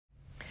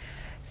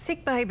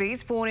Sick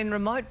babies born in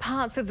remote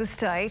parts of the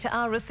state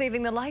are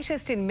receiving the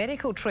latest in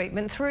medical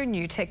treatment through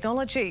new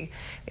technology.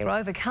 They're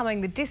overcoming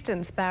the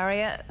distance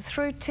barrier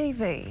through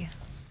TV.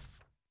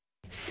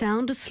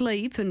 Sound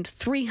asleep and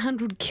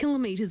 300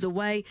 kilometres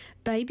away,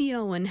 baby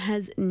Owen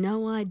has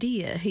no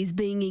idea he's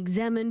being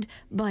examined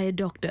by a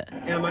doctor.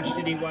 How much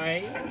did he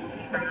weigh?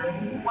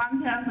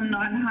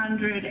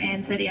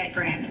 1,938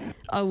 grams.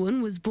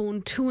 Owen was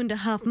born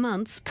 2.5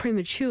 months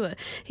premature.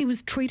 He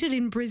was treated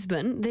in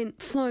Brisbane, then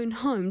flown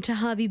home to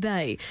Hervey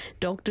Bay.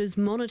 Doctors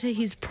monitor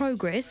his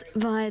progress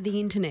via the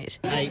internet.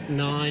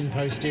 8-9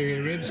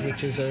 posterior ribs,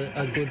 which is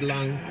a good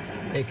lung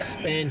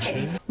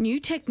expansion. New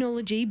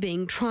technology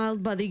being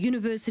trialled by the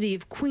University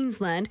of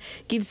Queensland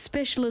gives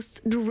specialists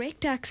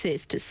direct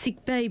access to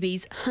sick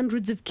babies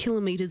hundreds of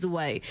kilometres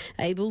away,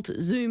 able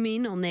to zoom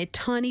in on their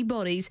tiny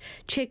bodies,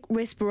 check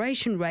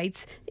respiration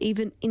rates,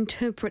 even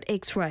interpret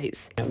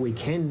X-rays. We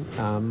can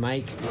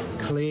make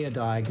clear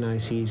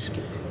diagnoses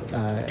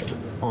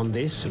on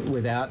this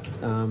without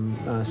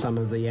some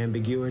of the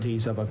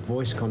ambiguities of a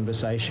voice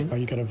conversation.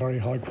 You get a very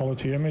high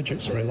quality image,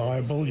 it's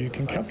reliable, you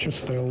can capture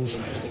stills,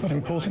 and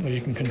importantly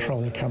you can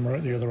control the camera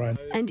at the other end.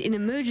 And in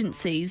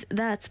emergencies,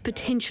 that's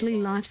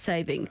potentially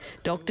life-saving.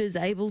 Doctors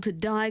able to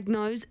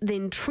diagnose,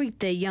 then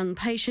treat their young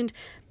patient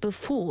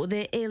before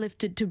they're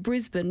airlifted to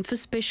Brisbane for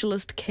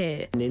specialist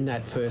care. And in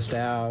that first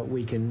hour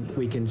we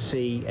can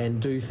see and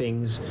do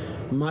things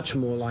much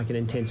more like an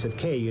intensive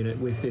care unit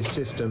with this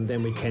system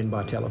than we can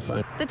by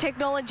telephone. The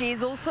technology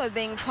is also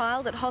being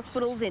trialled at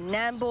hospitals in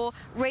Nambour,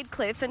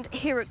 Redcliffe and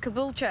here at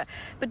Caboolture,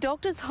 but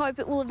doctors hope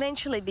it will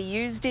eventually be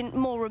used in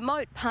more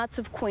remote parts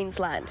of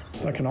Queensland.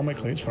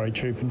 Economically it's very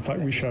cheap. In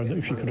fact, we showed that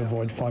if you could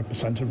avoid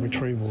 5% of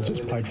retrievals,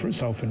 it's paid for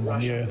itself in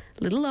 1 year.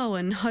 Little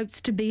Owen hopes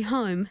to be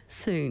home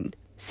soon.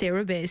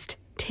 Sarah Best,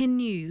 10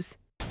 News.